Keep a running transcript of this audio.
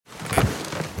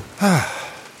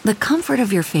The comfort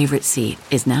of your favorite seat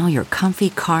is now your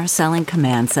comfy car selling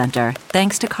command center,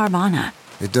 thanks to Carvana.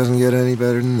 It doesn't get any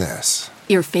better than this.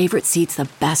 Your favorite seat's the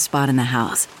best spot in the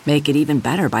house. Make it even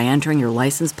better by entering your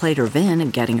license plate or VIN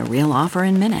and getting a real offer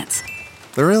in minutes.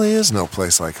 There really is no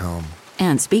place like home.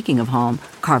 And speaking of home,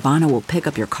 Carvana will pick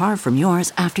up your car from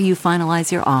yours after you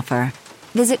finalize your offer.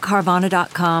 Visit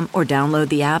Carvana.com or download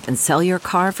the app and sell your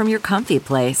car from your comfy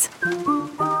place.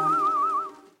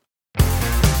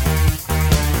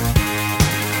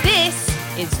 This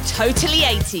is Totally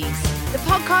 80s, the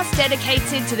podcast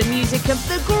dedicated to the music of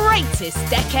the greatest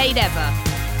decade ever.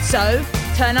 So,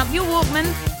 turn up your Walkman,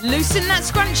 loosen that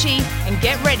scrunchie, and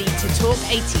get ready to talk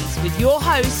 80s with your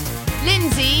host,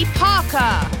 Lindsay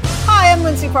Parker. Hi, I'm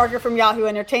Lindsay Parker from Yahoo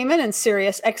Entertainment and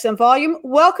Sirius XM Volume.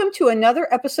 Welcome to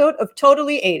another episode of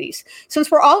Totally 80s. Since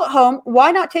we're all at home,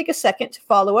 why not take a second to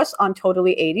follow us on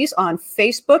Totally 80s on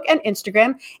Facebook and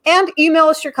Instagram, and email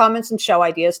us your comments and show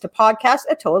ideas to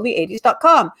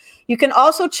podcast@totally80s.com. You can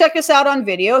also check us out on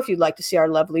video if you'd like to see our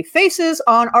lovely faces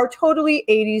on our Totally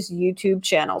 80s YouTube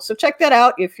channel. So check that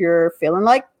out if you're feeling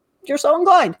like you're so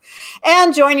inclined.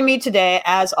 And joining me today,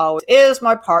 as always, is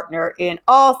my partner in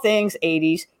all things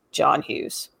 80s, John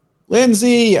Hughes.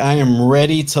 Lindsay, I am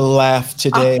ready to laugh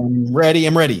today. I'm ready.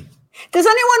 Does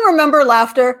anyone remember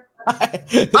laughter?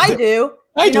 I do.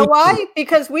 You know why?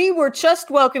 Because we were just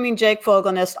welcoming Jake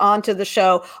Fogelnest onto the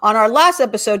show on our last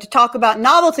episode to talk about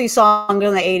novelty songs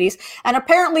in the 80s. And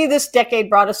apparently this decade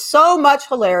brought us so much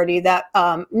hilarity that,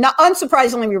 not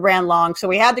unsurprisingly, we ran long. So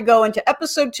we had to go into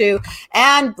episode 2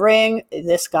 and bring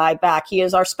this guy back. He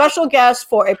is our special guest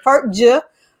for a part 2.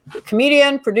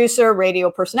 Comedian, producer, radio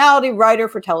personality, writer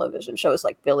for television shows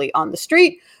like Billy on the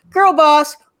Street, Girl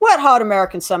Boss, Wet Hot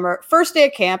American Summer, First Day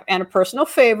of Camp, and a personal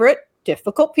favorite,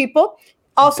 Difficult People.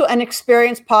 Also an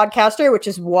experienced podcaster, which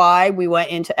is why we went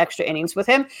into extra innings with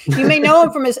him. You may know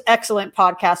him from his excellent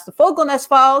podcast, The Fogelnest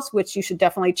Files, which you should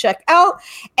definitely check out.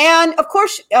 And of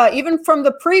course, even from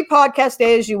the pre-podcast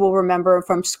days, you will remember him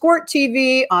from Squirt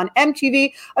TV on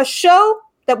MTV, a show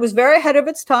that was very ahead of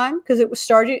its time because it was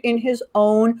started in his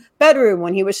own bedroom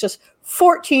when he was just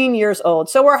 14 years old.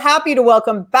 So we're happy to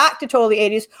welcome back to Totally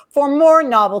 80s for more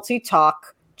novelty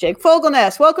talk, Jake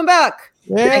Fogelnest. Welcome back.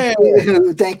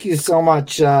 Thank you so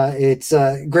much. It's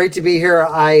great to be here.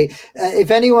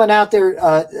 If anyone out there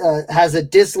has a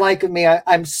dislike of me,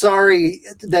 I'm sorry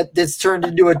that this turned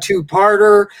into a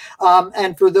two-parter.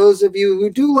 And for those of you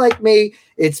who do like me,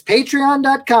 it's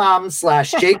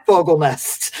patreon.com/Jake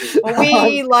Fogelnest.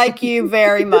 We like you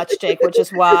very much, Jake, which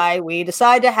is why we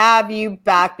decided to have you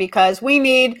back, because we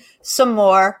need some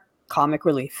more comic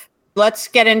relief. Let's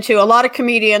get into a lot of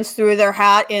comedians threw their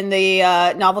hat in the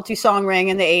novelty song ring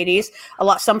in the 80s.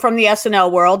 Some from the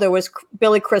SNL world. There was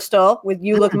Billy Crystal with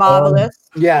You Look Marvelous.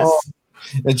 Yes.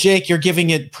 Jake, you're giving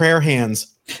it prayer hands.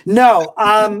 No,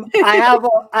 I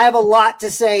have a lot to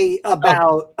say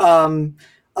about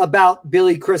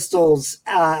Billy Crystal's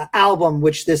album,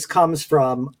 which this comes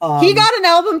from. He got an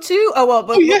album too.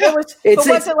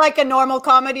 Was it like a normal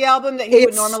comedy album that he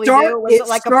would normally do? Was it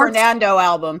like a Fernando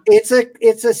album? It's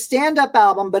a stand-up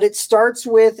album, but it starts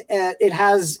with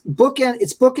it's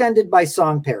bookended by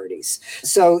song parodies.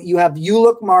 So you have You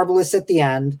Look Marvelous at the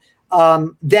end.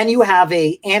 Then you have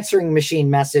a answering machine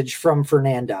message from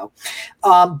Fernando.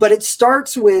 But it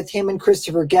starts with him and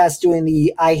Christopher Guest doing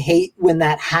the I Hate When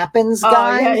That Happens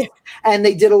guys. Yeah. And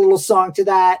they did a little song to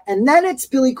that. And then it's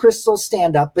Billy Crystal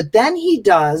stand up. But then he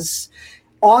does,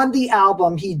 on the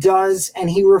album, and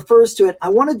he refers to it, I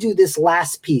want to do this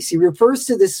last piece. He refers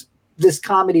to this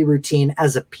comedy routine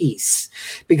as a piece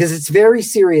because it's very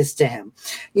serious to him.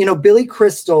 You know, Billy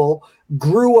Crystal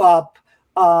grew up,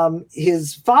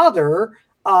 his father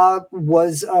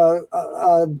was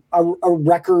a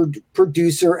record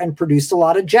producer and produced a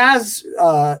lot of jazz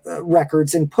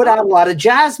records and put out a lot of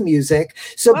jazz music.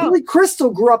 So Billy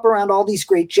Crystal grew up around all these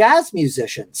great jazz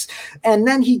musicians. And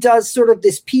then he does sort of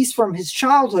this piece from his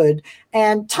childhood.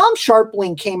 And Tom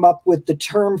Sharpling came up with the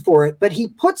term for it, but he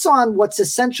puts on what's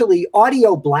essentially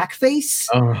audio blackface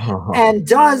and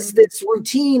does this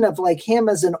routine of like him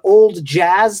as an old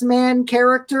jazz man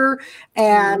character.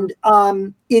 And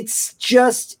it's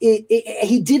just,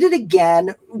 he did it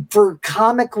again for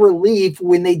comic relief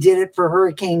when they did it for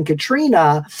Hurricane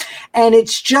Katrina. And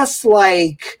it's just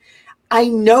like, I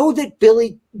know that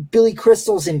Billy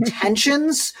Crystal's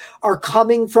intentions are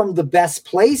coming from the best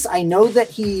place. I know that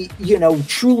he,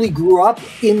 truly grew up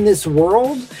in this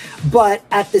world, but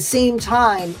at the same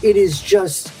time, it is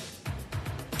just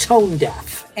tone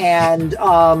deaf. And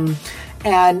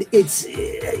and it's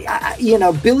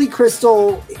Billy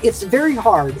Crystal. It's very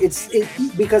hard.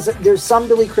 Because there's some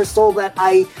Billy Crystal that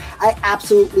I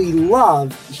absolutely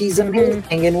love. He's amazing.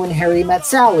 And When Harry Met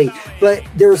Sally, but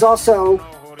there's also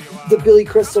the Billy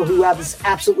Crystal who has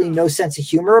absolutely no sense of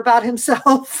humor about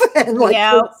himself, and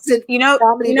seriously.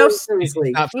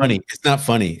 It's not funny. It's not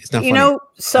funny. It's not.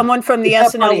 Someone from the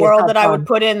SNL world that I would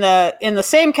put in the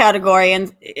same category,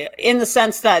 and in the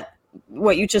sense that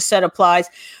what you just said applies.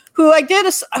 Who did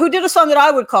a song that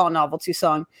I would call a novelty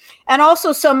song, and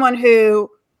also someone who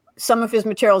some of his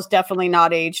material is definitely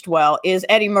not aged well is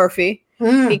Eddie Murphy,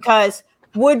 because.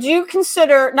 Would you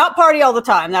consider not Party All the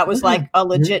Time? That was like a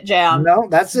legit jam. No,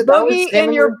 that's it. Boogie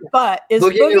in Your Butt. Is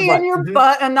Boogie in Your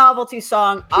Butt a novelty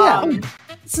song? Yeah.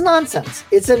 It's nonsense.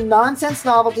 It's a nonsense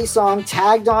novelty song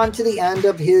tagged on to the end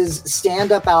of his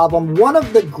stand-up album. One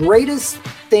of the greatest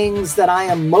things that I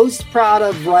am most proud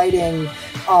of writing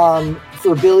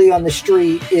for Billy on the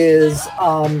Street is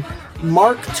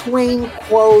Mark Twain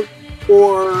quote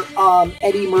or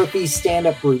Eddie Murphy's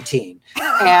stand-up routine.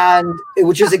 And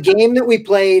which is a game that we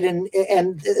played, and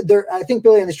there, I think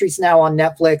Billy on the Street's now on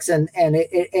Netflix, and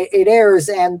it airs.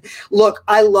 And look,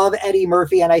 I love Eddie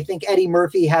Murphy, and I think Eddie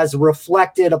Murphy has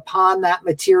reflected upon that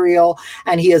material,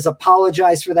 and he has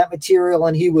apologized for that material,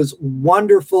 and he was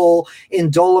wonderful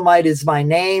in Dolomite Is My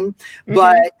Name.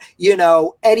 But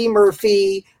Eddie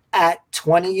Murphy at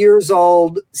 20 years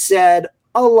old said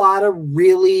a lot of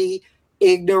really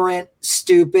ignorant,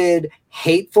 stupid,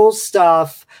 hateful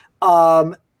stuff.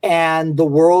 And the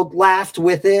world laughed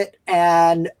with it.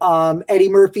 And Eddie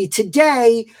Murphy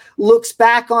today looks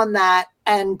back on that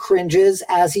and cringes,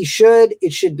 as he should.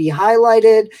 It should be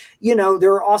highlighted.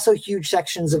 There are also huge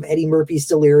sections of Eddie Murphy's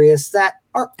Delirious that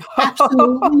are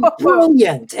absolutely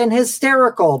brilliant and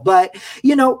hysterical. But,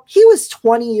 he was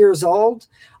 20 years old.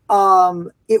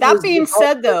 That being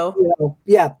said, though,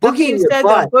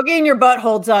 Boogie in Your Butt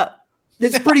holds up.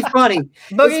 It's pretty funny.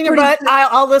 Boogie in Your Butt.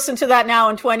 I'll listen to that now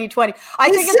in 2020. I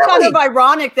think it's kind of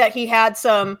ironic that he had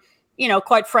some,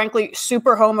 quite frankly,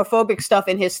 super homophobic stuff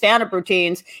in his stand-up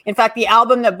routines. In fact, the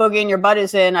album that Boogie in Your Butt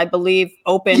is in, I believe,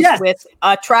 opens with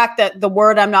a track that the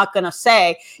word I'm not going to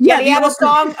say. Yeah, he had a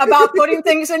song about putting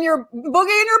things in your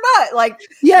boogie in your butt.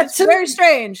 It's very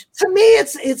strange. To me,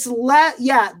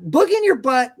 Boogie in Your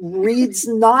Butt reads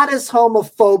not as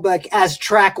homophobic as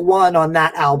track 1 on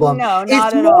that album. No,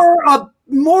 not at all.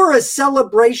 More a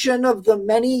celebration of the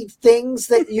many things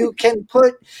that you can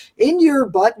put in your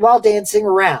butt while dancing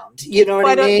around. You know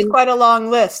what I mean? Quite a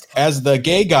long list. As the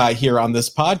gay guy here on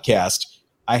this podcast,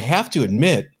 I have to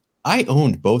admit, I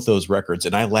owned both those records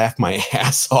and I laughed my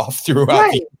ass off throughout.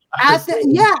 Right. At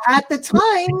the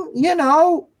time,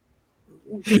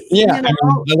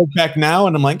 I look back now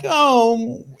and I'm like,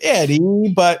 oh,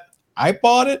 Eddie, but I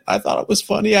bought it. I thought it was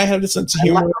funny. I had a sense of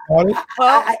humor about it.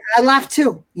 I laughed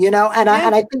too, and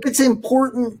I think it's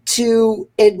important to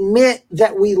admit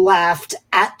that we laughed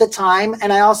at the time.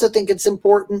 And I also think it's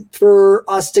important for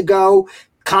us to go,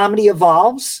 comedy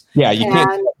evolves. Yeah, you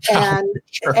can't.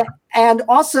 And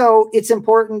also it's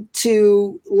important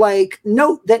to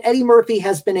note that Eddie Murphy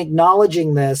has been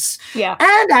acknowledging this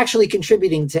and actually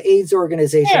contributing to AIDS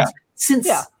organizations since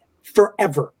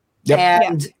forever. Yep.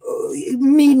 And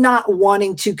me not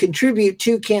wanting to contribute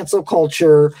to cancel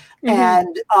culture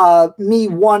and me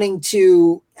wanting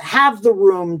to have the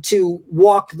room to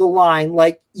walk the line.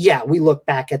 We look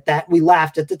back at that. We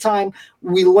laughed at the time.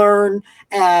 We learn.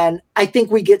 And I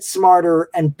think we get smarter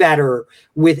and better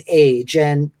with age.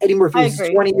 And Eddie Murphy is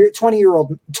a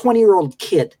 20-year-old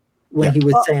kid when he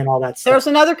was saying all that stuff. There's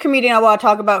another comedian I want to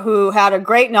talk about who had a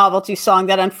great novelty song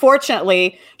that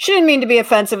unfortunately, she didn't mean to be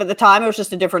offensive at the time. It was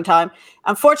just a different time.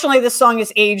 Unfortunately, this song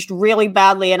is aged really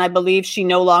badly, and I believe she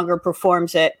no longer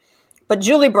performs it. But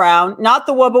Julie Brown, not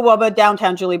the Wubba Wubba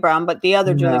Downtown Julie Brown, but the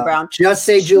other Julie Brown. Just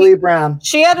say Julie Brown.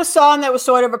 She had a song that was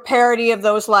sort of a parody of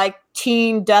those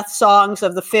teen death songs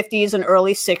of the 50s and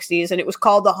early 60s, and it was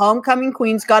called The Homecoming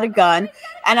Queen's Got a Gun.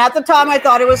 And at the time, I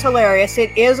thought it was hilarious.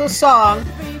 It is a song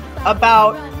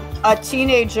about a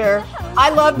teenager. I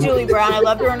love Julie Brown. I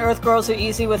loved her in Earth Girls Are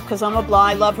Easy with Cause I'm a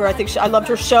Blind. I love her. I loved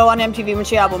her show on MTV when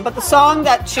she had one. But the song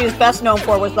that she's best known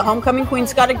for was The Homecoming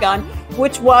Queen's Got a Gun,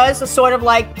 which was a sort of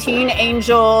teen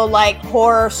angel,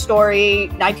 horror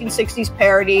story, 1960s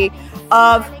parody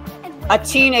of a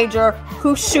teenager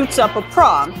who shoots up a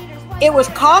prom. It was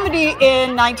comedy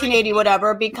in 1980,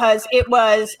 whatever, because it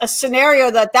was a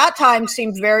scenario that at that time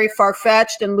seemed very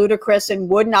far-fetched and ludicrous and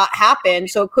would not happen.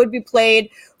 So it could be played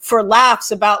for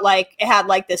laughs about it had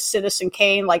this Citizen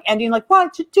Kane ending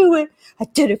why'd you do it? I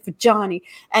did it for Johnny.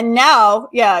 And now,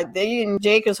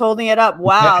 Jake is holding it up.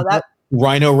 Wow.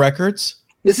 Rhino Records.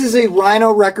 This is a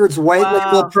Rhino Records white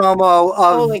label promo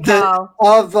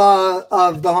of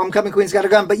the Homecoming Queen's Got a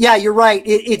Gun. But yeah, you're right.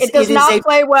 It does not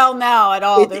play well now at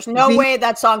all. There's no way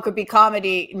that song could be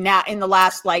comedy now in the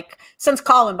last, like, since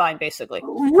Columbine, basically.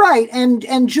 Right.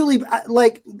 And Julie,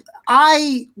 like,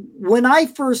 when I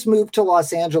first moved to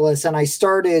Los Angeles and I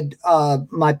started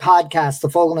my podcast, The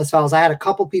Fogelnest Files, I had a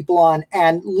couple people on,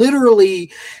 and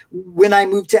literally when I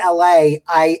moved to LA,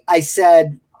 I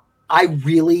said, I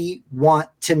really want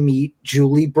to meet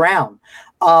Julie Brown.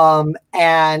 And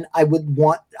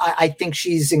I think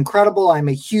she's incredible. I've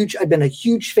been a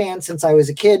huge fan since I was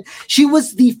a kid. She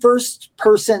was the first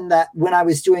person that when I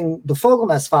was doing the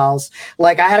Fogelnest Files,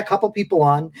 like I had a couple people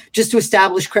on just to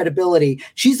establish credibility.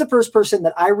 She's the first person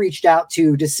that I reached out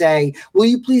to say, will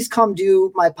you please come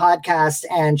do my podcast?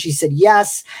 And she said,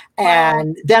 yes.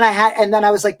 And then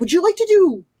I was like, would you like to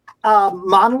do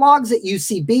monologues at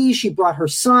UCB? She brought her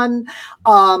son.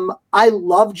 I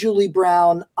love Julie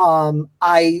Brown.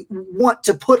 I want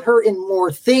to put her in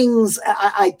more things.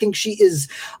 I think she is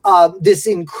this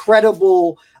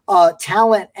incredible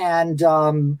talent, and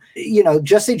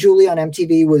Just Say Julie on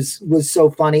MTV was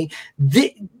so funny.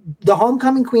 The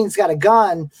Homecoming Queen's Got a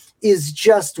Gun is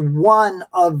just one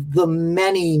of the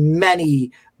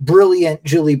many brilliant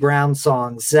Julie Brown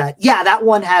songs that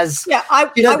one has. Yeah,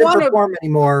 she doesn't perform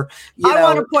anymore. I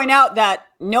want to point out that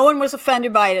no one was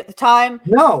offended by it at the time.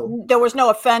 No, there was no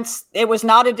offense. It was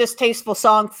not a distasteful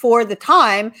song for the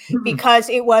time because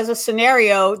it was a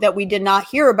scenario that we did not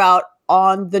hear about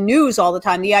on the news all the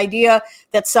time. The idea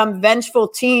that some vengeful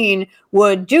teen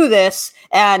would do this,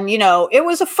 and it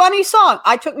was a funny song.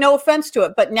 I took no offense to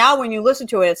it, but now when you listen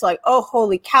to it, it's like, oh,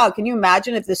 holy cow! Can you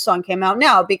imagine if this song came out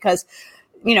now? Because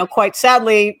quite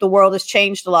sadly, the world has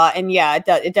changed a lot. And yeah,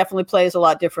 it definitely plays a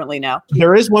lot differently now.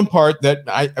 There is one part that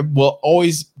I will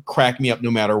always crack me up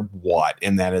no matter what.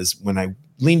 And that is when I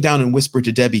lean down and whisper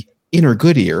to Debbie, in her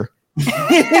good ear. In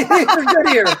her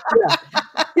good ear. Yeah.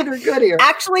 In her good ear.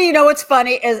 Actually, what's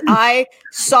funny is I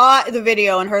saw the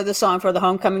video and heard the song for The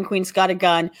Homecoming Queen's Got a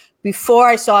Gun before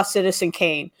I saw Citizen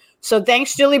Kane. So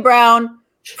thanks, Julie Brown,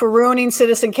 for ruining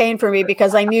Citizen Kane for me,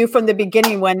 because I knew from the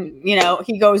beginning when,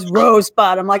 he goes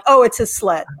Rosebud, I'm like, oh, it's his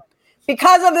sled.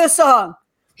 Because of this song.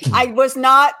 I was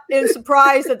not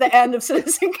surprised at the end of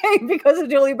Citizen Kane because of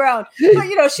Julie Brown.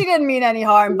 But, she didn't mean any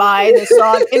harm by this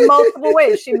song in multiple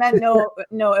ways. She meant no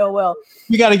ill will.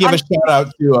 You got to give a shout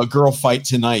out to A Girl Fight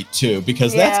Tonight, too,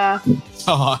 because that's a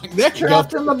song.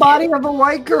 Trapped in the body of a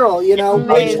white girl,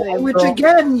 which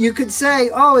again, you could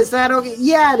say, oh, is that okay?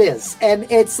 Yeah, it is. And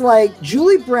it's like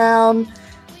Julie Brown,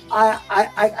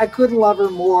 I couldn't love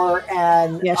her more.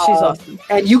 And yeah, she's awesome.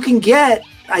 And you can get,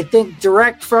 I think,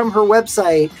 direct from her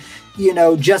website,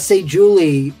 Just Say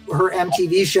Julie, her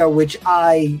MTV show, which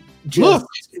I just...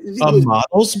 Look, a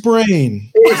model's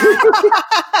brain.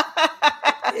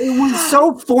 It was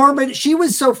so formative. She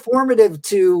was so formative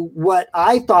to what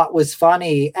I thought was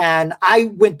funny. And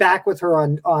I went back with her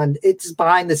on it's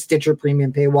behind the Stitcher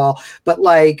premium paywall. But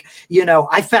I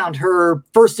found her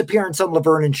first appearance on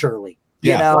Laverne and Shirley.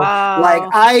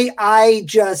 Wow. I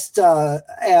just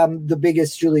am the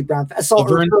biggest Julie Brown fan. I saw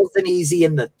her Girls and Easy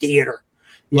in the theater.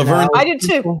 Laverne, I did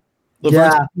too.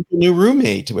 Laverne's new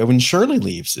roommate when Shirley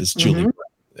leaves is Julie Brown.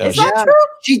 Is that true?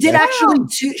 She did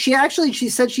she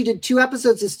said she did 2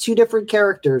 episodes as 2 different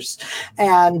characters.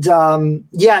 And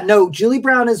Julie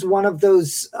Brown is one of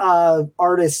those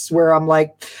artists where I'm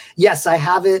like, yes, I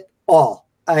have it all.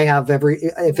 I have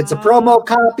if it's a promo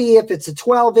copy, if it's a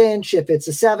 12-inch, if it's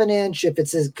a 7-inch, if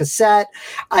it's a cassette,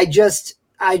 I just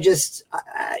for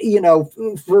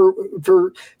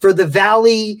the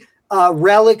Valley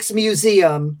Relics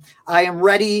Museum, I am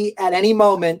ready at any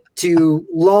moment to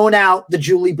loan out the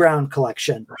Julie Brown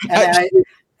collection.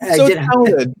 And so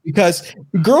talented, because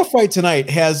Girl Fight Tonight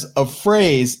has a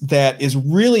phrase that is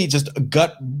really just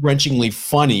gut-wrenchingly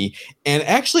funny and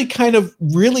actually kind of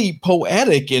really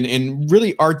poetic and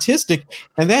really artistic.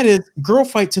 And that is, Girl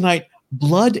Fight Tonight,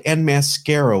 blood and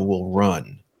mascara will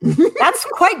run. That's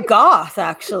quite goth,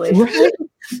 actually. Right?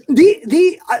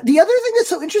 The other thing that's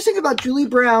so interesting about Julie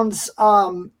Brown's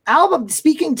album,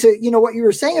 speaking to what you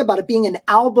were saying about it being an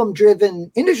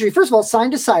album-driven industry, first of all,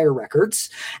 signed to Sire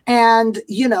Records, and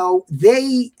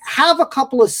they have a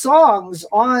couple of songs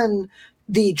on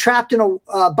the Trapped in a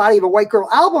Body of a White Girl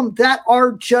album that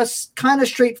are just kind of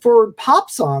straightforward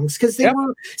pop songs, because they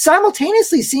were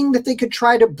simultaneously seeing that they could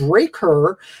try to break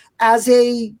her as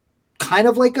a kind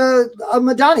of like a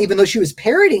Madonna, even though she was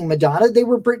parodying Madonna. They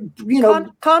were,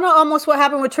 kind of almost what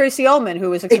happened with Tracy Ullman,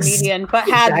 who was a comedian, but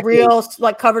had real,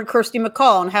 covered Kirsty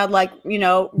MacColl and had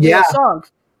real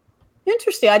songs.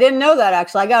 Interesting. I didn't know that,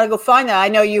 actually. I got to go find that. I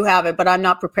know you have it, but I'm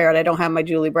not prepared. I don't have my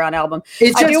Julie Brown album.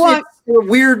 It's just it's a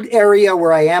weird area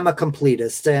where I am a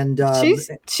completist, and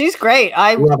she's great.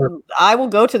 I will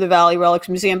go to the Valley Relics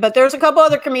Museum, but there's a couple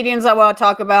other comedians I want to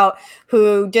talk about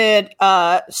who did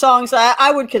songs that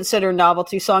I would consider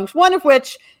novelty songs, one of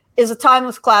which is a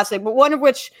timeless classic, but one of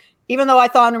which, even though I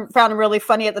found him really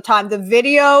funny at the time, the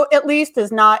video, at least,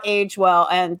 does not age well,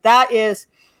 and that is...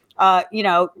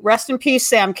 rest in peace,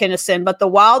 Sam Kinison. But the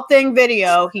Wild Thing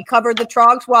video, he covered the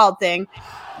Troggs' Wild Thing.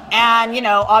 And,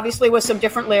 obviously with some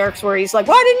different lyrics where he's like,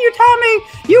 why didn't you tell me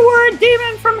you were a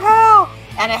demon from hell?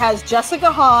 And it has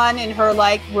Jessica Hahn in her,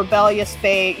 like, rebellious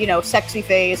phase, sexy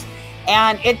phase.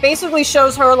 And it basically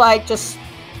shows her, like, just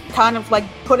kind of, like,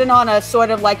 putting on a sort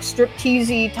of, like,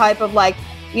 striptease type of, like,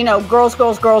 girls,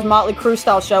 Motley Crue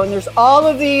style show. And there's all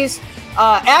of these...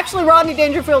 actually, Rodney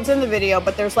Dangerfield's in the video,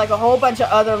 but there's like a whole bunch of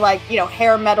other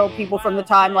hair metal people from the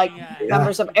time, like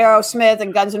members of Aerosmith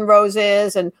and Guns N'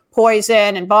 Roses and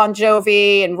Poison and Bon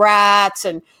Jovi and Rats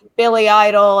and Billy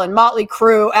Idol and Motley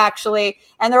Crue, actually.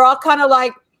 And they're all kind of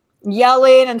like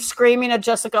yelling and screaming at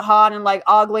Jessica Hahn and like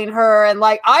ogling her. And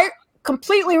like, I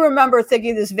completely remember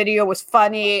thinking this video was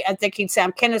funny and thinking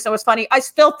Sam Kinison was funny. I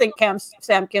still think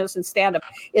Sam Kinison's stand-up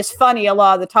is funny a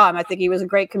lot of the time. I think he was a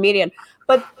great comedian.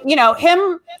 But,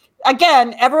 him,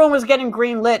 again, everyone was getting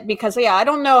green lit because, I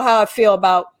don't know how I feel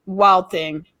about Wild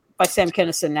Thing by Sam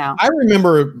Kinison now. I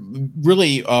remember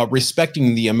really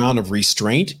respecting the amount of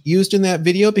restraint used in that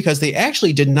video because they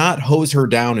actually did not hose her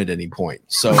down at any point.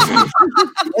 So, they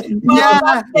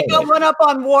got one up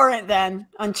on Warrant then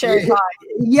on Cherry Pie.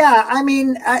 Yeah, I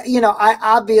mean, I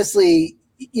obviously...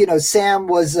 Sam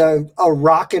was a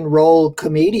rock and roll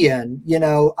comedian.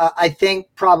 I think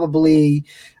probably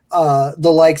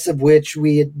the likes of which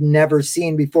we had never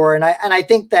seen before. And I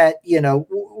think that,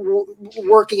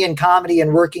 working in comedy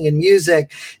and working in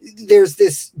music, there's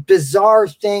this bizarre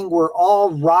thing where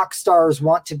all rock stars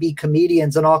want to be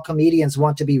comedians and all comedians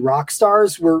want to be rock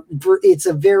stars. It's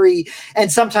a very,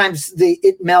 and sometimes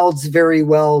it melds very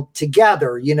well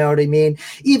together. You know what I mean?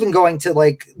 Even going to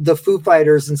like the Foo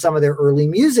Fighters and some of their early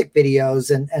music videos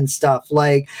and stuff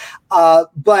like,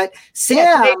 but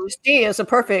Sam Tenacious D is a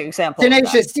perfect example.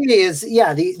 Tenacious D is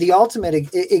the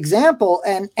ultimate example.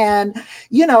 And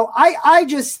I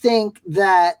just think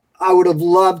that I would have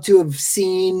loved to have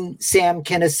seen Sam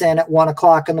Kinison at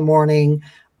 1:00 in the morning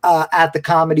at the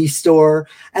Comedy Store.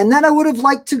 And then I would have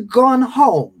liked to gone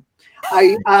home.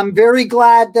 I'm very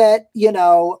glad that,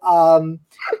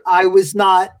 I was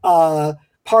not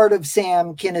part of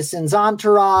Sam Kinison's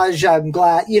entourage. I'm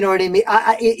glad, you know what I mean?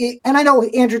 And I know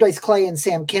Andrew Dice Clay and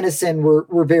Sam Kinison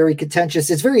were very contentious.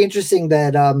 It's very interesting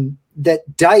that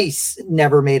that Dice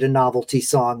never made a novelty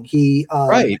song. He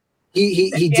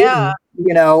didn't,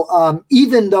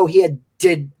 even though he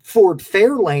did Ford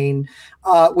Fairlane,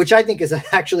 which I think is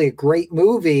actually a great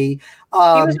movie. He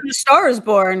was in A Star Is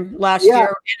Born last year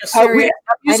in a series, a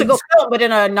musical film, but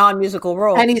in a non-musical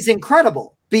role. And he's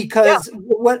incredible because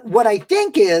what I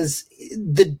think is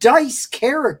the Dice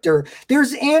character,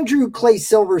 there's Andrew Clay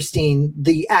Silverstein,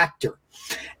 the actor.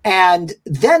 And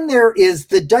then there is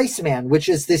the Dice Man, which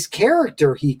is this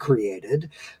character he created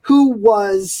who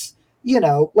was,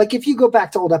 like if you go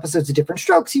back to old episodes of Different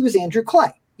Strokes, he was Andrew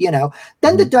Clay,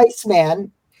 then the Dice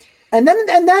Man. And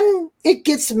then it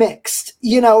gets mixed,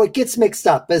 it gets mixed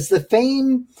up as the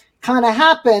fame kind of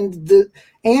happened. The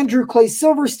Andrew Clay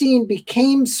Silverstein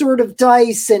became sort of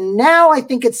Dice. And now I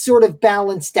think it's sort of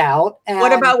balanced out. And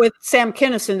what about with Sam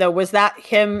Kinison though? Was that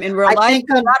him in real life?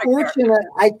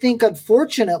 I think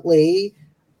unfortunately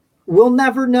we'll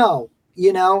never know.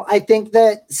 I think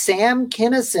that Sam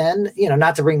Kinison,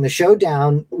 not to bring the show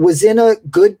down, was in a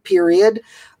good period.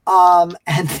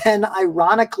 And then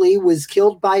ironically was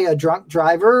killed by a drunk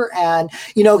driver. And,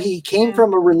 he came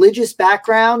from a religious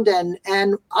background and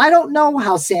I don't know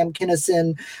how Sam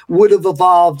Kinison would have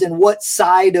evolved and what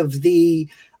side of the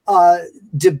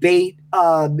debate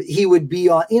he would be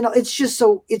on. It's just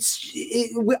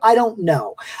I don't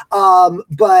know.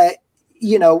 But,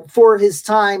 for his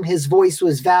time, his voice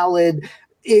was valid.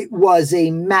 It was a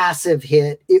massive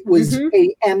hit. It was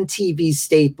a MTV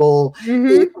staple.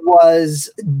 It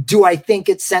was, do I think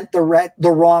it sent the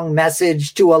wrong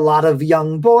message to a lot of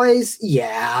young boys?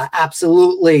 Yeah,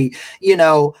 absolutely.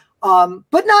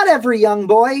 But not every young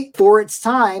boy for its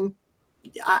time.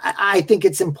 I think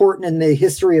it's important in the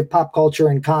history of pop culture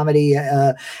and comedy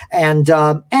and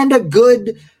a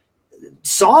good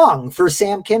song for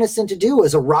Sam Kinison to do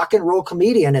as a rock and roll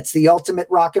comedian. It's the ultimate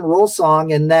rock and roll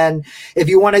song. And then if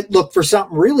you want to look for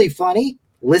something really funny,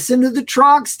 listen to the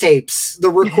Troggs tapes, the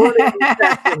recording.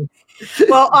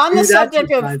 Well, on the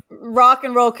subject of rock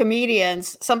and roll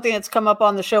comedians, something that's come up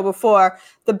on the show before,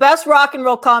 the best rock and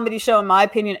roll comedy show, in my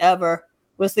opinion, ever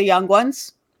was The Young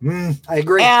Ones. I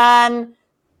agree. And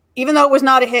even though it was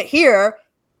not a hit here,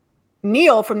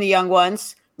 Neil from The Young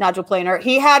Ones, Nigel Planer,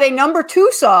 he had a number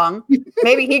 2 song.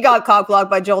 Maybe he got cock-blocked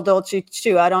by Joel Dolce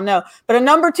too, I don't know. But a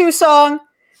number 2 song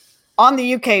on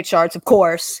the UK charts, of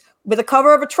course, with a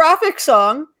cover of a Traffic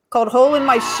song called Hole in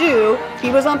My Shoe. He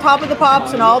was on Top of the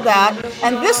Pops and all that.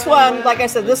 And this one, like I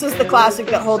said, this is the classic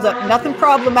that holds up. Nothing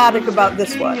problematic about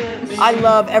this one. I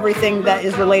love everything that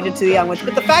is related to The Young Ones.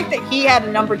 But the fact that he had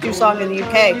a number 2 song in the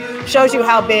UK shows you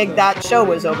how big that show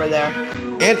was over there.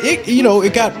 And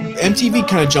it got MTV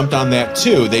kind of jumped on that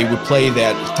too. They would play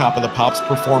that Top of the Pops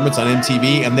performance on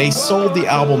MTV, and they sold the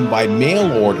album by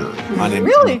mail order on MTV.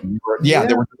 Really? Yeah,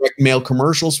 there were direct mail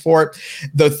commercials for it.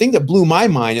 The thing that blew my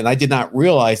mind, and I did not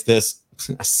realize this,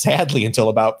 sadly, until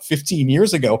about 15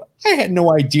 years ago, I had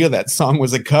no idea that song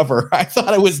was a cover. I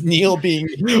thought it was Neil being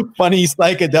funny,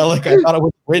 psychedelic. I thought it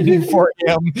was written for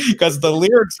him because the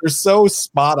lyrics are so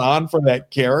spot on for that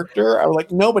character. I was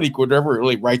like, nobody could ever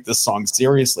really write this song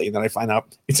seriously. And then I find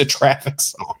out it's a Traffic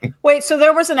song. Wait, so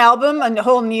there was an album, a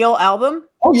whole Neil album?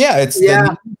 Oh, yeah. It's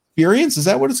the Experience. Is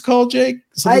that what it's called, Jake?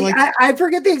 I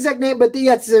forget the exact name, but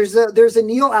yes, there's a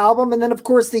Neil album, and then of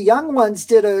course the Young Ones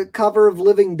did a cover of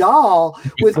Living Doll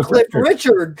with Cliff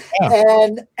Richard,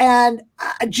 and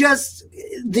just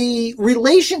the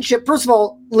relationship. First of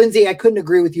all, Lindsay, I couldn't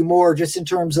agree with you more. Just in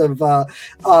terms of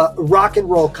rock and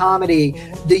roll comedy,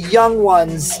 the Young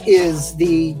Ones is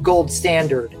the gold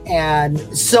standard, and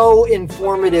so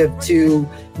informative to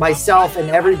myself and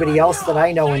everybody else that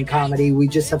I know in comedy. We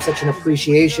just have such an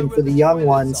appreciation for the Young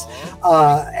Ones.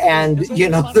 And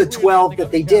the 12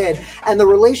 that they did, and the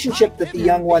relationship that the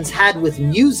Young Ones had with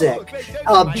music,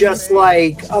 just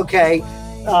like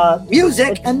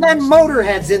music, and then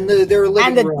Motorheads in their living room,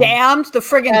 and the Damned, the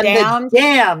friggin'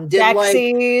 Damned,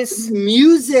 like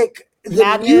music.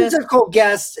 The musical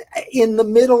guest in the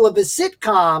middle of a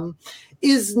sitcom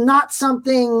is not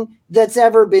something that's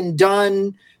ever been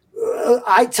done.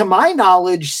 To my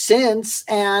knowledge, since,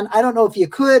 and I don't know if you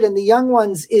could. And the Young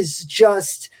Ones is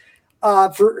just.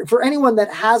 For anyone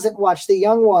that hasn't watched The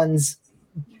Young Ones,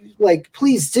 like,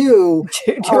 please do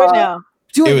it now.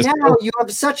 Do it now. You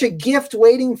have such a gift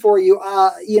waiting for you.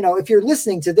 If you're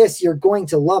listening to this, you're going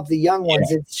to love The Young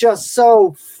Ones. It's just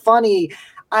so funny.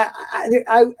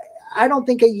 I don't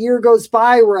think a year goes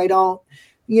by where I don't,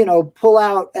 pull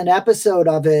out an episode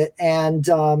of it. And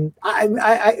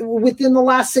I within the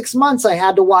last 6 months, I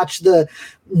had to watch the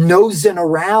Nosing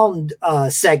Around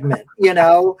segment.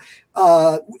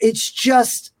 It's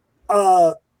just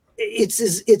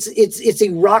it's a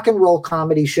rock and roll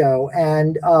comedy show,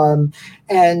 and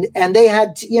they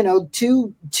had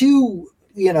two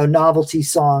novelty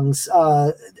songs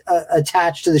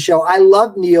attached to the show. I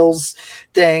love Neil's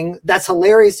thing. That's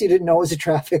hilarious. You didn't know it was a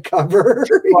Traffic cover.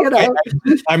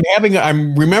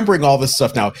 I'm remembering all this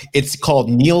stuff now. It's called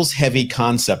Neil's Heavy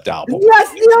Concept Album.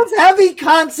 Yes, Neil's Heavy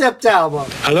Concept Album.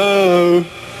 Hello.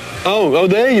 Oh,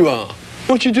 there you are.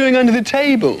 What you doing under the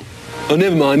table? Oh,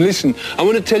 never mind. Listen, I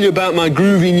want to tell you about my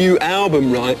groovy new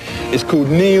album, right? It's called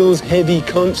Neil's Heavy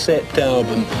Concept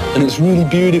Album, and it's really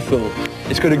beautiful.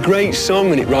 It's got a great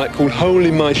song in it, right, called Hole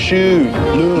in My Shoe.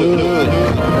 Look.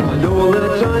 And all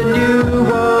that I knew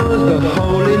was the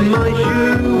hole in my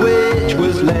shoe, which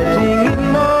was letting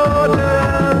in water.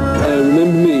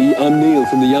 Remember me? I'm Neil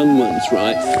from The Young Ones,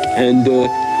 right? And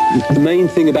the main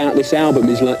thing about this album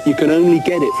is, like, you can only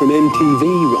get it from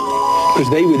MTV, right? Because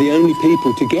they were the only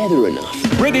people together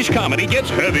enough. British comedy gets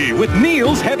heavy with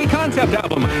Neil's Heavy Concept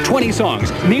Album. 20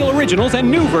 songs, Neil originals,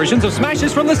 and new versions of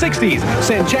smashes from the 60s.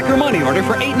 Send check or money order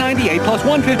for $8.98 plus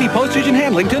 $1.50 postage and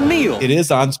handling to Neil. It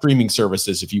is on streaming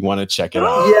services if you want to check it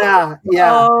out.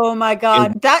 Yeah. Oh my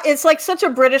God. It's like such a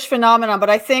British phenomenon, but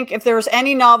I think if there was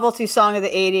any novelty song of the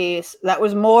 80s that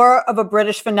was more of a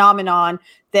British phenomenon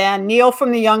than Neil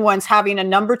from The Young Ones having a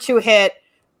number 2 hit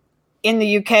in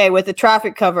the UK with the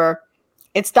Traffic cover,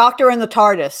 it's Doctor and the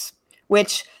TARDIS,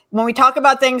 which when we talk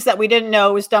about things that we didn't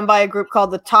know, was done by a group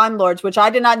called the Time Lords, which I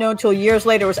did not know until years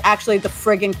later was actually the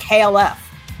friggin' KLF.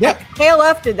 Yeah.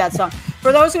 KLF did that song.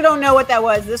 For those who don't know what that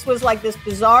was, this was like this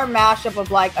bizarre mashup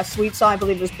of like a sweet song, I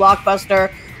believe it was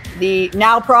Blockbuster, the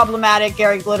now problematic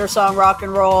Gary Glitter song, Rock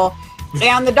and Roll,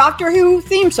 and the Doctor Who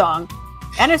theme song.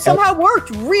 And it somehow worked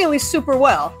really super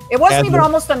well. It wasn't even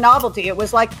almost a novelty. It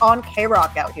was like on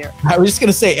K-Rock out here. I was just going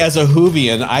to say, as a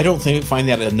Whovian, I don't find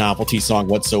that a novelty song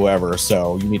whatsoever.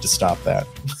 So you need to stop that.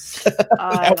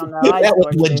 I don't know. That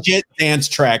was legit dance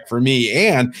track for me,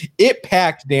 and it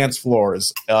packed dance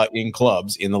floors in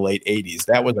clubs in the late 80s.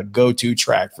 That was a go-to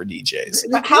track for DJs.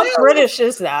 But how British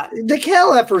is that? The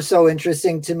KLF are so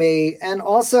interesting to me, and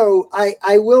also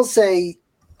I will say,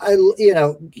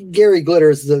 Gary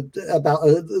Glitter's about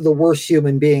the worst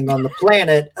human being on the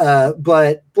planet,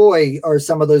 but boy, are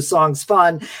some of those songs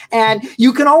fun. And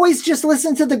you can always just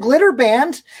listen to the Glitter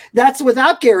Band. That's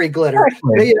without Gary Glitter.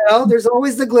 Exactly. There's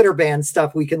always the Glitter Band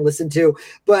stuff we can listen to.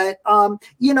 But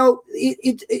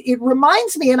it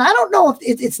reminds me, and I don't know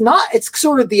if it's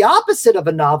sort of the opposite of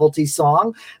a novelty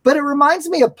song, but it reminds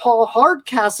me of Paul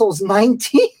Hardcastle's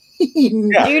 19.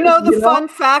 Yeah. Do you know the fun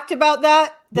fact about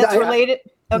that? That's related.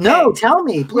 Okay. No, tell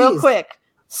me, please. Real quick.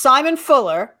 Simon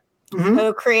Fuller,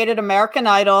 who created American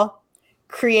Idol,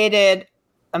 created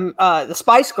the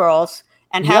Spice Girls,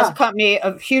 and has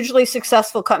a hugely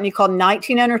successful company called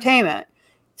 19 Entertainment.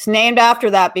 It's named after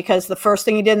that because the first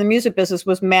thing he did in the music business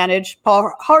was manage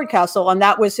Paul Hardcastle, and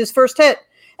that was his first hit.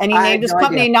 And he named his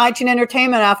company 19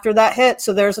 Entertainment after that hit.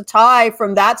 So there's a tie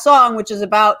from that song, which is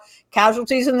about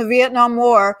casualties in the Vietnam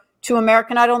War, to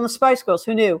American Idol and the Spice Girls.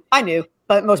 Who knew? I knew.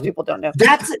 But most people don't know.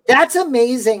 That's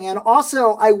amazing. And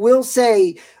also, I will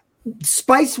say,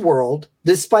 Spice World,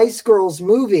 the Spice Girls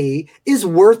movie, is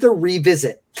worth a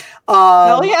revisit.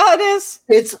 Hell yeah, it is.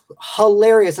 It's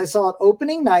hilarious. I saw it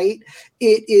opening night.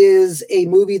 It is a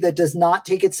movie that does not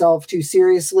take itself too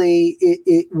seriously.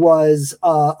 It was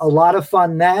a lot of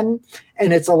fun then,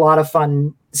 and it's a lot of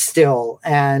fun still.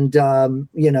 And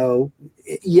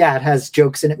it has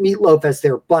jokes in it. Meatloaf as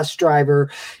their bus driver,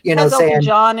 has Elton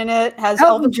John in it, has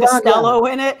Elvis Costello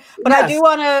in it. But I do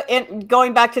want to,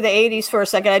 going back to the 80s for a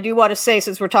second, I do want to say,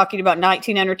 since we're talking about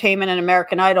 19 Entertainment and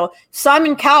American Idol,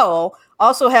 Simon Cowell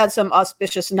also had some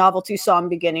auspicious novelty song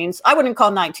beginnings. I wouldn't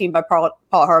call 19 by Paul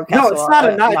Hardcastle. No, it's not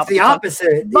it's the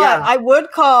opposite. But I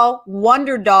would call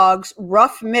Wonder Dogs'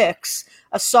 Rough Mix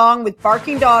a song with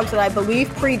barking dogs that I believe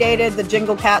predated the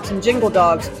Jingle Cats and Jingle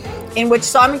Dogs, in which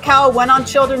Simon Cowell went on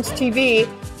children's TV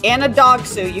in a dog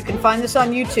suit. You can find this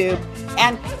on YouTube.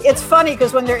 And it's funny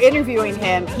because when they're interviewing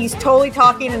him, he's totally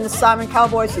talking in the Simon Cowell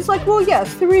voice. He's like, well,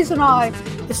 yes, the reason I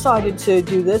decided to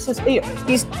do this is,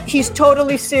 he's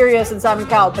totally serious in Simon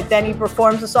Cowell, but then he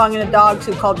performs a song in a dog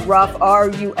suit called Rough,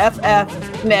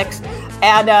 R-U-F-F Mix.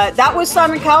 And that was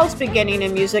Simon Cowell's beginning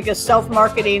in music, as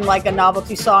self-marketing, like a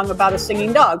novelty song about a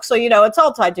singing dog. So, it's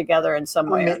all tied together in some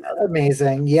way or another.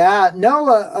 Amazing. Yeah. No,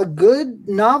 a good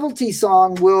novelty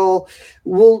song will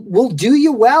do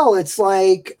you well. It's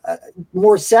like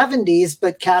more 70s,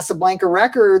 but Casablanca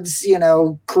Records,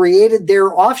 created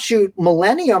their offshoot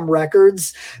Millennium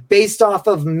Records based off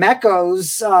of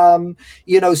Mecco's,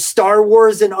 Star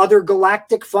Wars and Other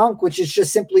Galactic Funk, which is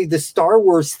just simply the Star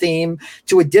Wars theme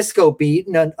to a disco beat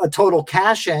and a total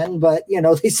cash in, but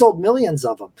they sold millions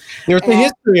of them. There's a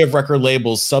history of record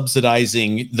labels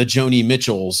subsidizing the Joni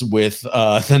Mitchells with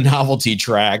the novelty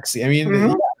tracks. I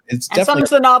mean, it's definitely. And sometimes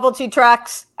the novelty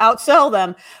tracks outsell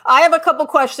them. I have a couple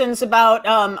questions about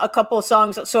a couple of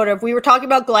songs that we were talking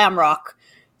about glam rock.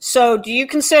 So do you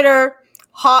consider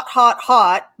Hot, Hot,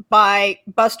 Hot by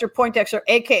Buster Poindexter,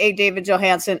 aka David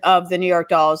Johansen of the New York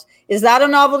Dolls, is that a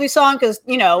novelty song? Because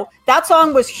that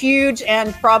song was huge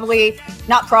and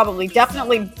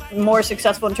definitely more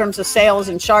successful in terms of sales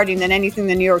and charting than anything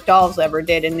the New York Dolls ever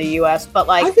did in the US. But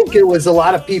I think it was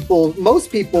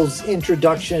most people's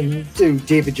introduction to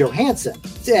David Johansen.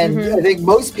 And I think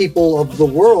most people of the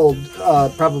world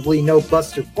probably know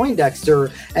Buster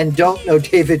Poindexter and don't know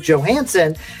David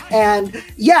Johansen. And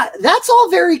that's all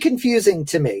very confusing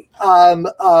to me.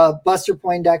 Buster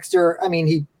Poindexter, I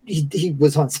mean, he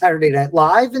was on Saturday Night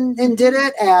Live and did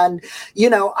it. And,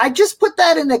 I just put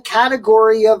that in a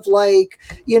category of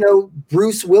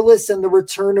Bruce Willis and the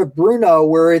Return of Bruno,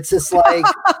 where it's just like,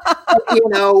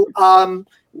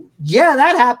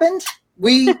 that happened.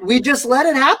 We just let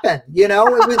it happen. It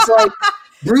was like,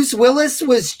 Bruce Willis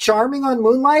was charming on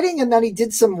Moonlighting, and then he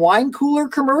did some wine cooler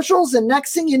commercials, and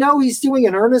next thing you know, he's doing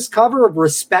an earnest cover of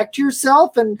Respect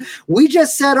Yourself, and we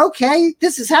just said, okay,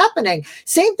 this is happening.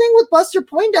 Same thing with Buster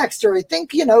Poindexter. I think,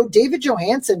 David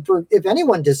Johansen, if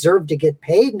anyone deserved to get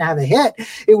paid and have a hit,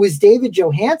 it was David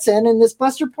Johansen, and this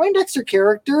Buster Poindexter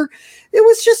character, it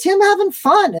was just him having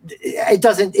fun.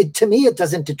 To me, it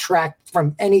doesn't detract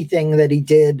from anything that he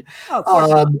did. Oh, of course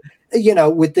not.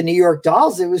 With the New York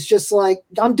Dolls, it was just like,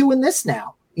 I'm doing this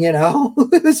now,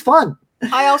 it was fun.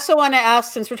 I also want to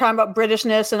ask, since we're talking about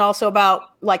Britishness and also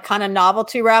about kind of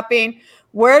novelty rapping,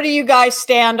 where do you guys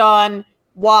stand on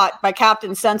What by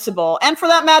Captain Sensible? And for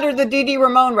that matter, the Dee Dee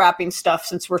Ramone rapping stuff,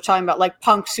 since we're talking about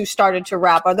punks who started to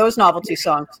rap. Are those novelty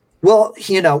songs? Well,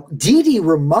 Dee Dee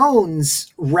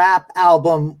Ramone's rap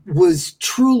album was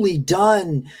truly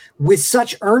done with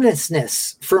such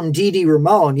earnestness from Dee Dee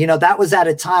Ramone. That was at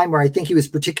a time where I think he was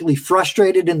particularly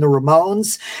frustrated in the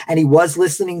Ramones, and he was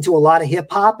listening to a lot of hip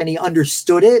hop, and he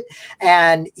understood it,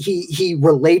 and he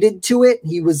related to it.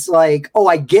 He was like, oh,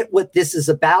 I get what this is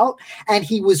about. And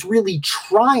he was really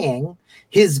trying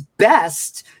his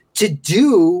best to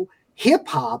do hip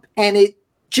hop, and it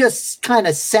just kind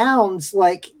of sounds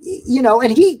like,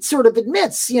 and he sort of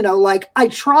admits, like, I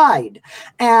tried.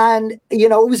 And, it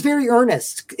was very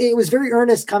earnest. It was very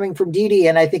earnest coming from Dee Dee.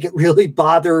 And I think it really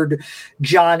bothered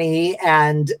Johnny.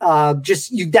 And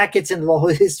that gets into the whole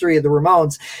history of the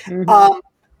Ramones. Mm-hmm.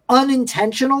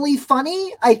 Unintentionally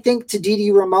funny, I think, to Dee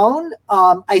Dee Ramone.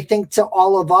 I think to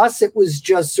all of us, it was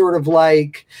just sort of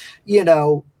like,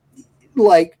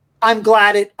 like, I'm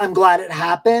glad it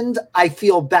happened. I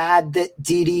feel bad that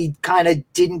Dee Dee kind of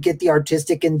didn't get the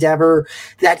artistic endeavor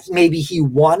that maybe he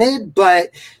wanted, but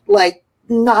like,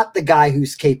 not the guy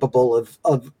who's capable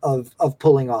of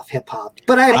pulling off hip hop.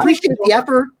 But I appreciate the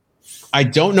effort. I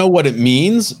don't know what it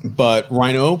means, but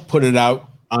Rhino put it out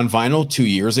on vinyl 2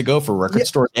 years ago for Record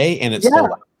Store Day, and it's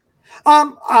sold out.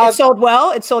 It sold well.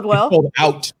 It sold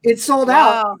out. It sold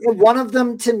out. One of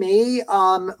them to me,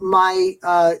 my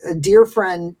dear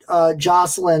friend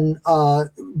Jocelyn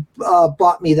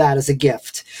bought me that as a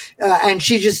gift, and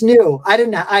she just knew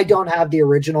I don't have the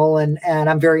original, and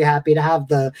I'm very happy to have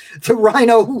the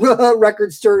Rhino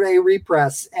Record Store Day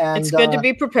repress. And it's good to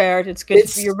be prepared. It's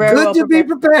good. You're very good well to be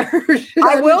prepared.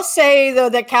 I will say though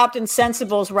that Captain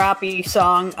Sensible's rappy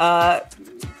song,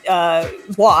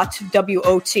 WOT.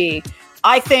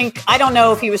 I don't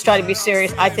know if he was trying to be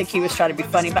serious. I think he was trying to be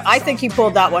funny, but I think he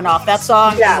pulled that one off. That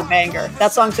song is a banger.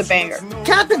 That song's a banger.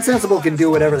 Captain Sensible can do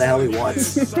whatever the hell he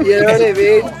wants. You know what I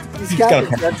mean? He's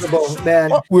Captain Sensible,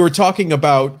 man. We were talking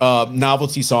about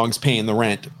novelty songs paying the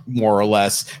rent, more or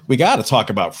less. We got to talk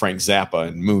about Frank Zappa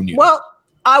and Moon Unit. Well,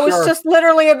 I was just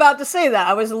literally about to say that.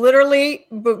 I was literally,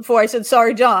 before I said,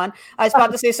 sorry, John, I was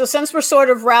about to say, so since we're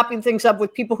sort of wrapping things up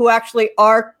with people who actually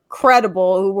are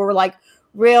credible, who were like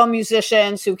real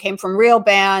musicians, who came from real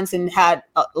bands and had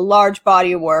a large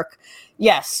body of work.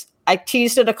 Yes, I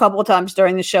teased it a couple of times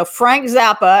during the show. Frank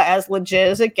Zappa, as legit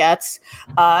as it gets,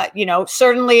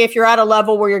 certainly if you're at a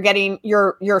level where you're getting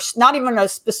your not even a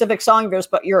specific song of yours,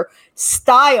 but your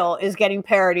style is getting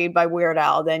parodied by Weird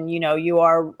Al, then, you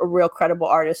are a real credible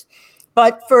artist.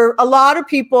 But for a lot of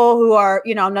people who are,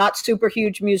 not super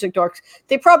huge music dorks,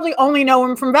 they probably only know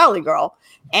him from Valley Girl.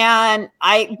 And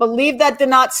I believe that did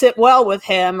not sit well with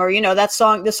him, or, this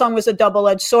song was a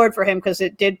double-edged sword for him because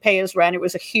it did pay his rent. It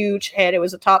was a huge hit. It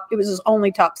was his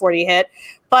only top 40 hit.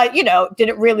 But, did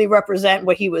it really represent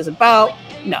what he was about?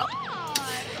 No.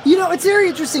 It's very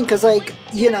interesting because, like,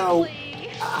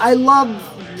 I love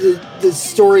the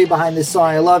story behind this song.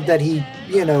 I love that he,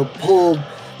 pulled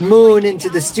Moon into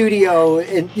the studio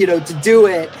and, to do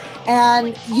it.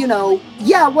 And,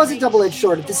 it was a double-edged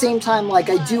sword. At the same time,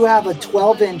 like, I do have a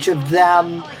 12-inch of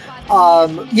them,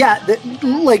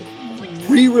 like,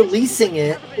 re-releasing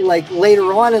it, like,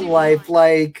 later on in life,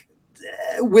 like,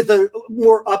 with a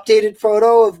more updated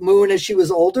photo of Moon as she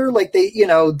was older. Like, they,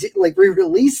 like,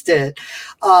 re-released it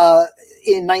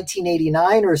in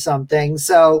 1989 or something.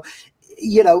 So,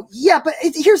 but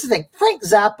here's the thing. Frank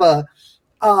Zappa,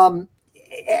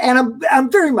 and I'm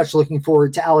very much looking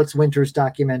forward to Alex Winter's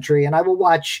documentary, and I will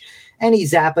watch any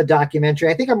Zappa documentary.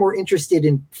 I think I'm more interested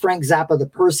in Frank Zappa, the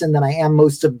person, than I am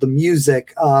most of the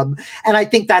music. And I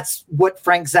think that's what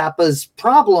Frank Zappa's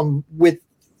problem with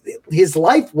his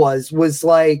life was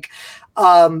like,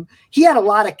 he had a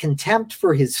lot of contempt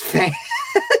for his fans.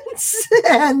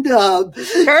 And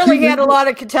apparently he had a lot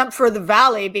of contempt for the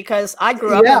Valley, because I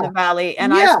grew up in the Valley,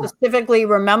 and I specifically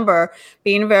remember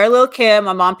being a very little kid,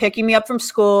 my mom picking me up from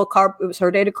school. It was her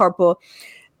day to carpool.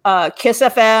 Kiss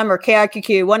FM or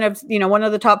KIQQ, one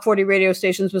of the top 40 radio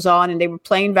stations was on, and they were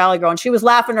playing Valley Girl, and she was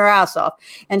laughing her ass off,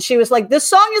 and she was like, "This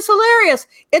song is hilarious.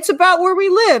 It's about where we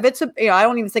live. It's I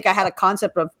don't even think I had a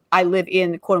concept of I live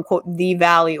in quote unquote the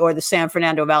Valley or the San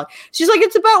Fernando Valley." She's like,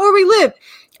 "It's about where we live."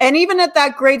 And even at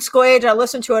that grade school age, I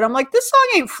listened to it. I'm like, this song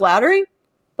ain't flattering.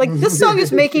 Like, this song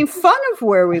is making fun of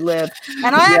where we live.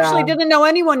 And I actually didn't know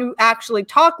anyone who actually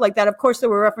talked like that. Of course, there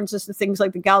were references to things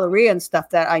like the Galleria and stuff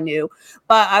that I knew.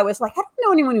 But I was like, I don't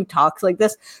know anyone who talks like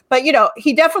this. But,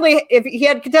 he definitely, if he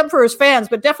had contempt for his fans,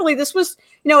 but definitely this was,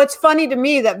 it's funny to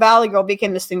me that Valley Girl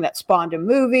became this thing that spawned a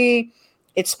movie.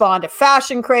 it spawned a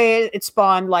fashion craze. It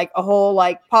spawned like a whole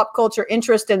like pop culture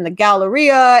interest in the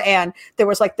Galleria. And there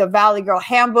was like the Valley Girl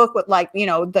handbook with like, you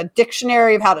know, the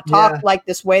dictionary of how to talk like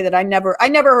this way that I never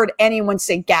heard anyone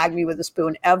say gag me with a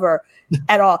spoon ever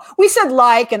at all. We said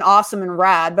like and awesome and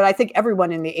rad, but I think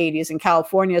everyone in the 80s in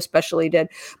California especially did.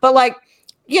 But like,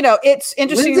 you know, it's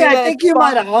interesting. Lindsay, I think you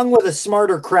might have hung with a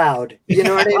smarter crowd. You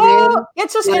know what I mean?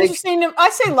 It's just interesting. I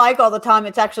say like all the time.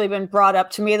 It's actually been brought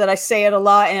up to me that I say it a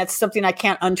lot, and it's something I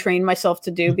can't untrain myself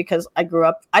to do because I grew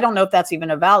up. I don't know if that's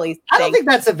even a Valley thing. I don't think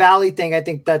that's a Valley thing. I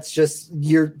think that's just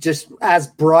just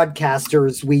as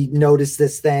broadcasters, we notice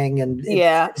this thing. And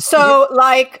so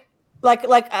like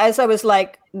as I was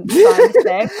like trying to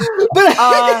say, but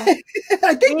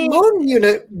I think Moon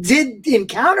Unit did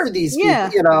encounter these people,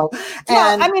 you know.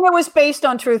 And I mean, it was based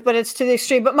on truth, but it's to the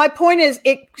extreme. But my point is,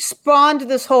 it spawned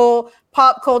this whole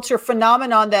pop culture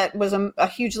phenomenon that was a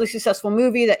hugely successful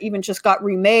movie that even just got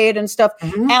remade and stuff.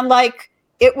 And like,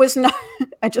 it was not.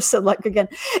 I just said like again.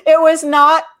 It was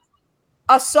not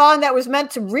a song that was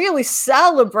meant to really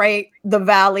celebrate the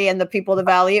Valley and the people of the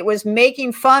Valley. It was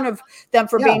making fun of them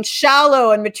for being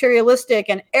shallow and materialistic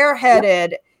and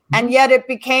airheaded. And yet it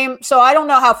became, so I don't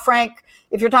know how Frank,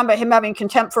 if you're talking about him having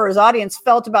contempt for his audience,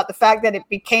 felt about the fact that it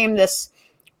became this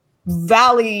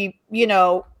Valley, you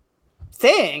know,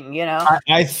 thing, you know.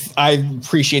 I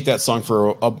appreciate that song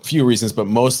for a few reasons, but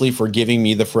mostly for giving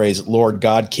me the phrase Lord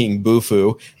God King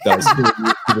Bufu. That was to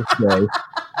this day.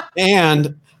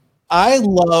 And I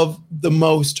love the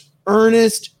most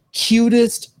earnest,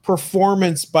 cutest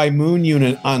performance by Moon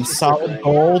Unit on Solid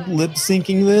Gold, lip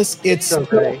syncing this. It's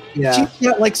okay. She's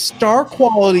got like star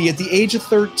quality at the age of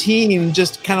 13,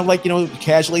 just kind of like, you know,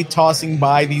 casually tossing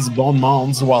by these bon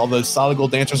mots while the Solid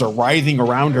Gold dancers are writhing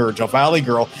around her, Jo Valley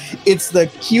Girl. It's the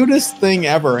cutest thing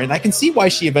ever, and I can see why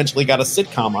she eventually got a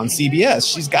sitcom on CBS.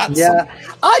 She's got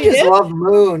I just love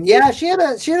Moon. Yeah, she had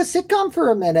a sitcom for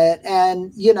a minute,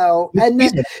 and you know, and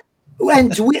then. And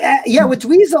with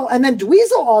Dweezil, and then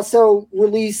Dweezil also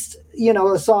released, you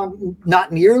know, a song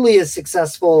not nearly as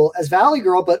successful as Valley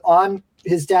Girl, but on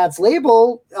his dad's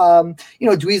label. You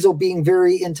know, Dweezil being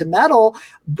very into metal,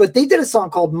 but they did a song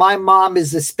called "My Mom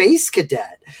Is a Space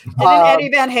Cadet." Didn't Eddie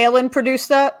Van Halen produce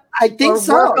that? I think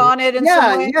so. Work on it in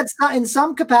some way? It's not in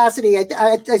some capacity.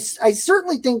 I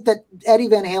certainly think that Eddie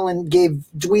Van Halen gave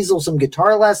Dweezil some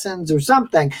guitar lessons or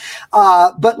something.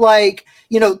 But like,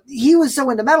 you know, he was so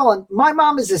into metal, and "My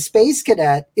Mom Is a Space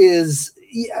Cadet" is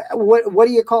what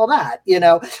do you call that? You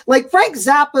know, like Frank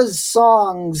Zappa's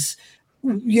songs,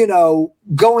 you know,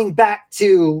 going back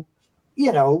to,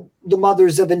 you know, the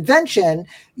mothers of invention,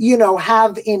 you know,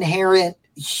 have inherent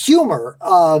humor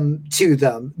to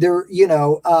them. They're, you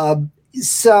know,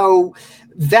 so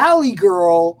Valley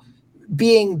Girl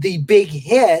being the big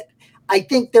hit, I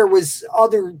think there was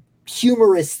other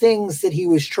humorous things that he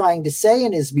was trying to say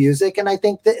in his music. And I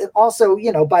think that also,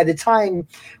 you know, by the time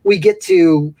we get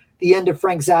to the end of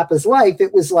Frank Zappa's life,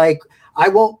 it was like, I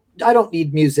don't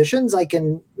need musicians. I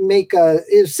can make a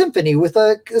symphony with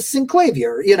a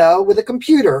synclavier, you know, with a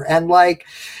computer. And like,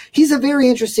 he's a very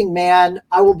interesting man.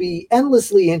 I will be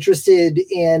endlessly interested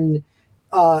in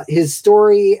his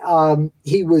story.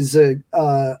 He was a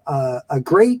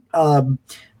great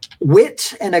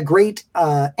wit and a great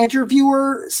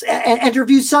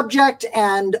interview subject,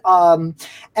 and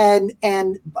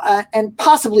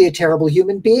possibly a terrible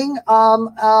human being.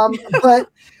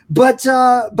 But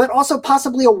also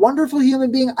possibly a wonderful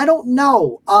human being. I don't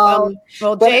know.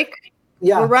 Well, Jake,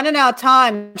 we're running out of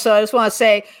time, so I just want to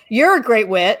say you're a great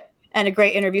wit and a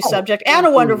great interview subject and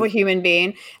a wonderful human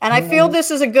being. And I feel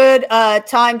this is a good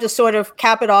time to sort of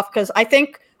cap it off, because I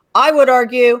think I would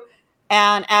argue,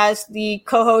 and as the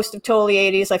co-host of Totally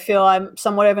 80s, I feel I'm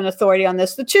somewhat of an authority on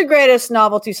this. The two greatest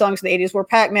novelty songs of the 80s were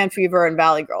Pac-Man Fever and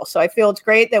Valley Girl. So I feel it's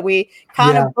great that we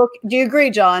kind of book. Do you agree,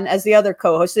 John, as the other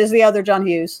co-host? Is the other John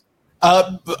Hughes?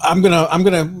 I'm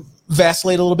gonna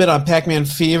vacillate a little bit on Pac-Man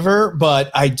Fever,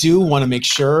 but I do want to make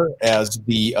sure, as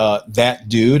the that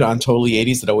dude on Totally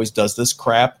 80s that always does this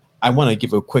crap, I want to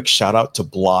give a quick shout out to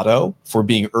Blotto for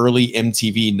being early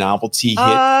MTV novelty hit.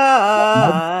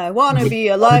 I want to be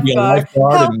a lifeguard.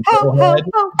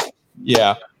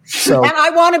 Yeah. So, and I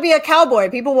want to be a cowboy.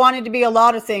 People wanted to be a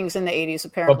lot of things in the 80s,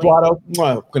 apparently. But Blotto,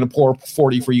 I'm going to pour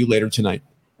 40 for you later tonight.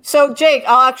 So, Jake,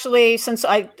 I'll actually, since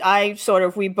I sort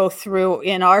of, we both threw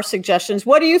in our suggestions,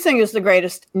 what do you think is the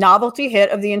greatest novelty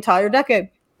hit of the entire decade?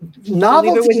 Novelty,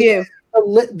 I'll leave it with you.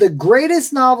 The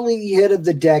greatest novelty hit of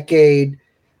the decade.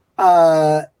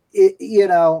 You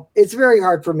know, it's very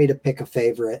hard for me to pick a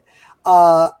favorite.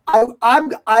 I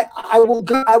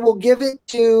will give it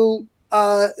to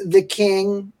the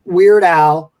King, Weird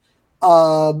Al.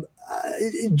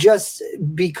 just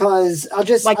because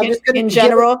in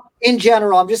general,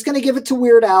 I'm just going to give it to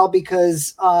Weird Al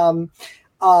because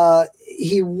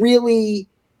he really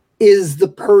is the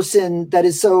person that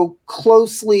is so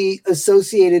closely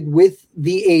associated with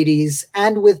the 80s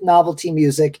and with novelty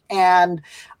music, and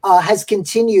has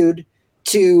continued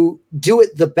to do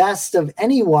it the best of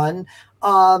anyone.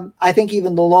 I think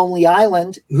even the Lonely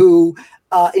Island, who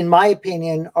in my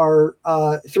opinion are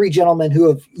three gentlemen who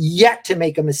have yet to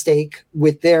make a mistake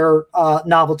with their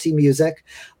novelty music,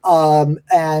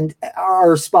 and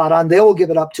are spot on. They will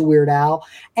give it up to Weird Al.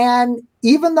 And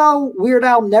even though Weird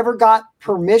Al never got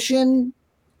permission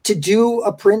to do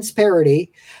a Prince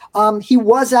parody, he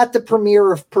was at the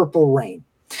premiere of Purple Rain.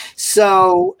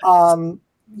 So,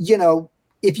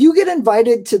 if you get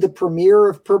invited to the premiere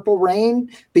of Purple Rain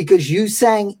because you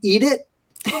sang Eat It,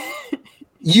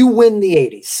 you win the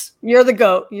 80s. You're the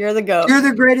GOAT. You're the GOAT. You're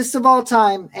the greatest of all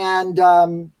time. And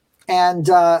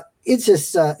it's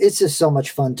just so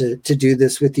much fun to do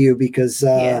this with you because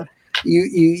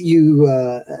we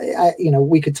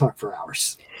could talk for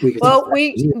hours. We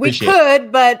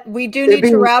could, but we do need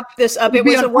to wrap this up. It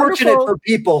was unfortunate for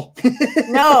people.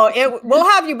 No, we'll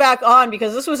have you back on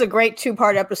because this was a great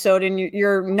 2-part episode, and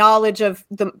your knowledge of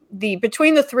the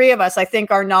between the three of us, I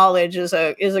think our knowledge is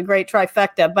a great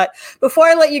trifecta. But before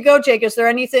I let you go, Jake, is there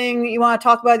anything you want to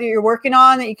talk about that you're working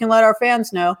on that you can let our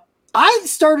fans know? I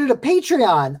started a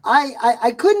Patreon.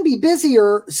 I couldn't be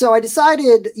busier, so I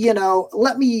decided,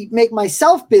 let me make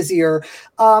myself busier.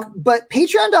 But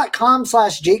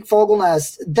patreon.com/Jake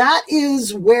Fogelnest, that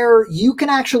is where you can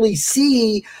actually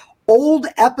see old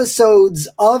episodes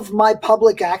of my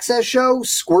public access show,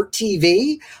 Squirt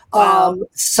TV. Wow.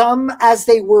 Some as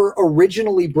they were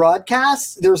originally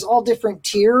broadcast. There's all different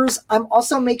tiers. I'm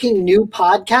also making new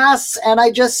podcasts, and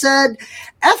I just said,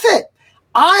 F it.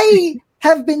 I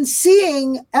have been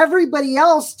seeing everybody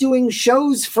else doing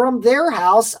shows from their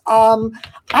house.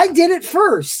 I did it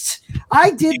first.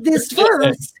 I did this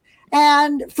first.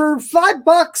 And for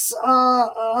 $5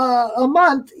 a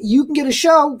month, you can get a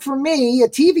show from me, a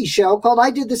TV show called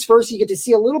I Did This First. You get to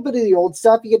see a little bit of the old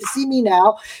stuff. You get to see me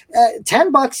now.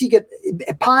 $10, you get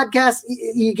a podcast.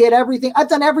 You get everything. I've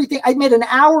done everything. I made an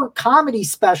hour comedy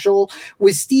special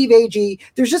with Steve Agee.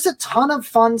 There's just a ton of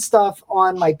fun stuff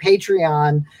on my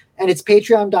Patreon. And it's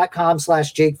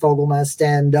patreon.com/Jake Fogelnest.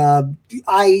 And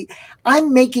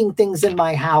I'm making things in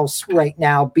my house right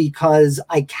now because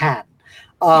I can.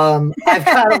 I've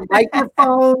got a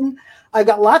microphone. I've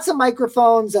got lots of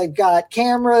microphones. I've got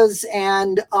cameras,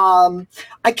 and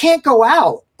I can't go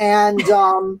out. And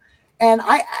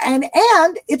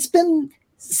it's been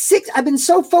I've been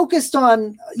so focused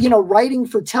on, writing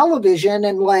for television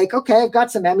and okay, I've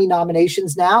got some Emmy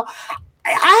nominations now.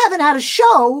 I haven't had a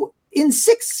show in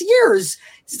 6 years.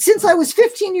 Since I was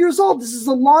 15 years old, this is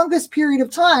the longest period of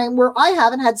time where I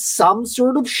haven't had some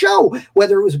sort of show,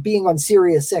 whether it was being on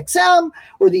Sirius XM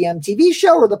or the MTV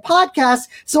show or the podcast.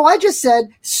 So I just said,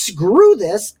 screw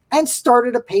this, and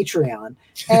started a Patreon.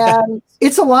 And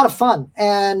it's a lot of fun.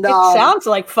 And it sounds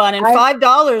like fun. And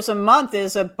 $5 a month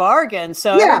is a bargain.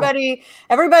 So everybody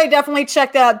definitely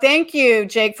check that out. Thank you,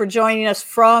 Jake, for joining us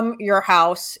from your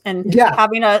house and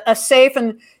having a safe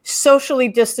and socially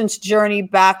distanced journey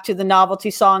back to the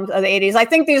novelty songs of the 80s. I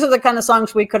think these are the kind of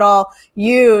songs we could all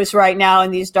use right now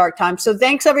in these dark times. So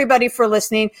thanks everybody for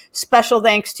listening. Special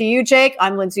thanks to you, Jake.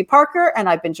 I'm Lindsay Parker, and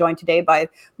I've been joined today by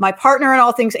my partner in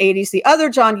all things 80s, the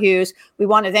other John Hughes. We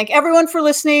want to thank everyone for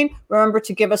listening. Remember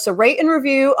to give us a rate and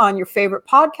review on your favorite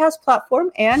podcast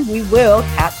platform, and we will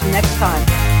catch you next time.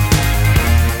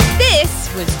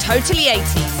 This was Totally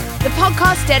 80s, the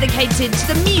podcast dedicated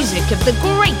to the music of the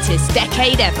greatest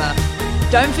decade ever.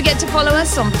 Don't forget to follow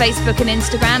us on Facebook and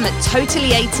Instagram at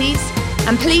Totally 80s,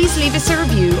 and please leave us a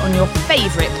review on your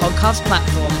favorite podcast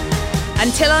platform.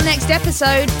 Until our next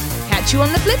episode, catch you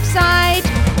on the flip side.